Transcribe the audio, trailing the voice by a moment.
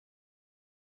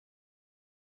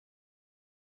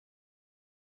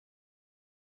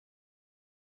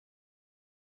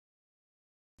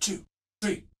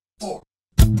4.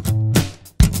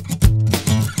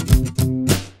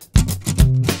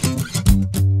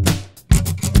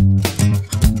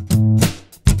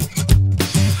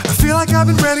 Like I've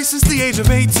been ready since the age of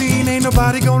 18. Ain't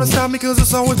nobody gonna stop me, cause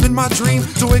it's always been my dream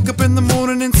to wake up in the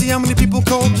morning and see how many people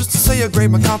called just to say a great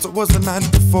my concert was the night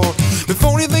before.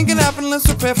 Before anything can happen, let's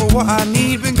prepare for what I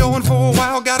need. Been going for a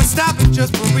while, gotta stop and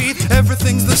just breathe.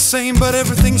 Everything's the same, but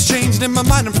everything's changed in my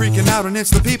mind. I'm freaking out and it's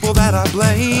the people that I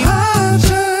blame. I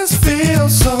just feel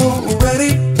so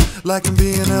ready, like I'm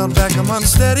being held back, I'm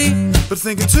unsteady, but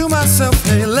thinking to myself,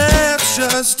 hey, let's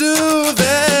just do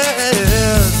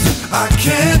this. I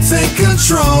can't take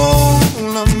control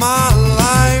of my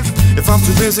life if I'm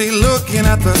too busy looking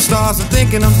at the stars and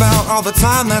thinking about all the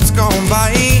time that's gone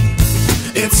by.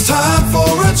 It's time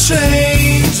for a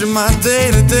change in my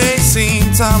day-to-day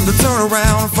scene. Time to turn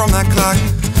around from that clock,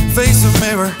 face a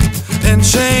mirror, and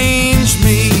change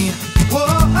me. Whoa,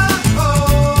 oh,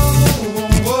 oh,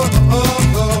 whoa, oh,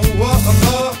 oh, whoa,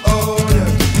 oh, oh,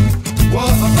 yeah. Whoa,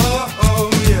 oh,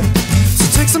 oh, yeah. So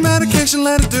take some medication,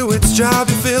 let it do its job.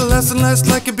 You feel less and less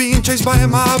like you're being chased by a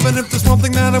mob. And if there's one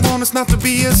thing that I want, it's not to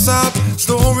be a sob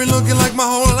story looking like my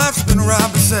whole life's been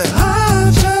robbed. I said,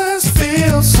 I just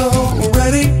feel so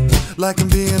ready, like I'm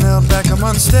being held back, I'm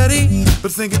unsteady,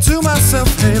 but thinking to myself,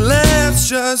 hey, let's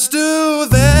just do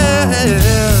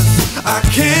this. I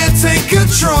can't take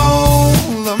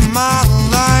control of my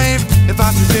life if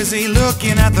I'm too busy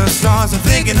looking at the stars and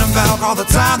thinking about all the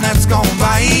time that's gone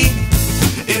by.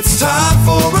 It's time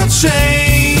for a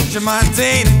change in my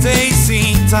day-to-day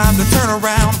scene. Time to turn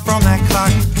around from that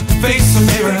clock, face the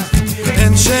mirror,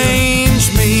 and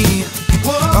change me.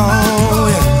 Oh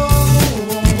yeah,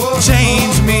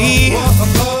 change me.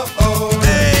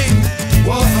 Hey.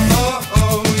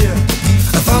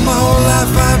 I thought my whole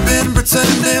life I've been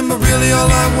pretending, but really all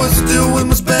I was doing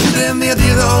was bending the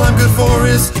idea that all I'm good for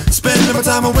is spending my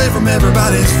time away from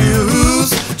everybody's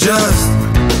views, just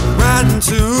writing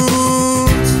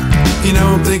tunes. You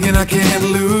know, I'm thinking I can't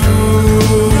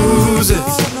lose it.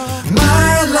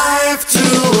 My life to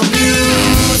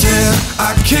amuse, yeah.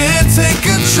 I can't take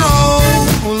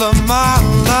control of my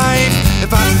life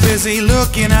if I'm busy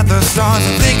looking at the stars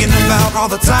and thinking about all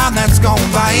the time that's gone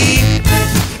by.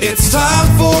 It's time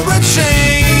for a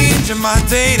change in my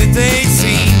day-to-day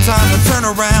scene. Time to turn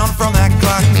around from that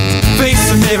clock, face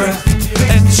the mirror,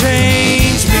 and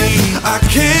change me. I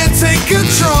can't take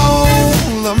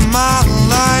control of my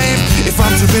life if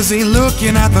I'm too busy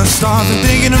looking at the stars and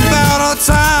thinking about all the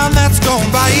time that's gone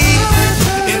by.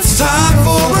 It's time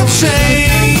for a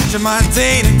change in my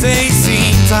day-to-day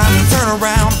scene. Time to turn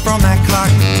around from that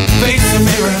clock, face the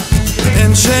mirror,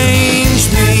 and change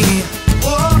me.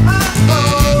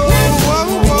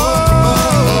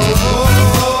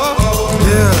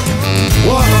 Yeah.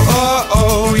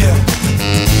 Whoa, yeah.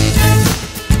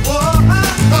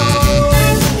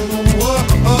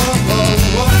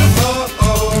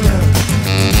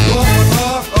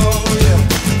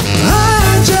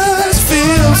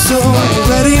 So